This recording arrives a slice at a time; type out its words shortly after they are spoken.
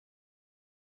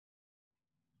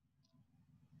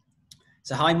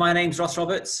So hi, my name's Ross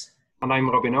Roberts. And I'm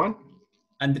Robin Owen.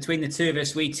 And between the two of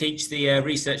us, we teach the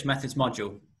research methods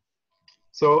module.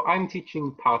 So I'm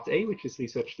teaching part A, which is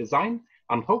research design.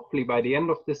 And hopefully by the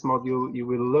end of this module, you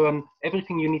will learn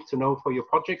everything you need to know for your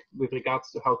project with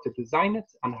regards to how to design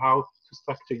it and how to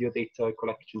structure your data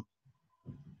collection.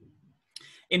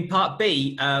 In part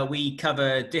B, we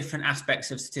cover different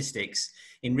aspects of statistics.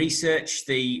 In research,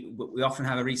 we often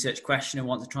have a research question and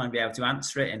want to try and be able to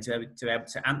answer it. And to be able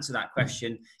to answer that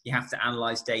question, you have to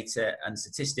analyze data, and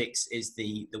statistics is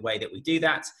the way that we do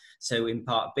that. So in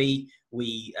part B,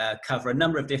 we cover a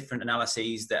number of different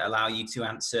analyses that allow you to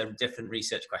answer different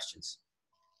research questions.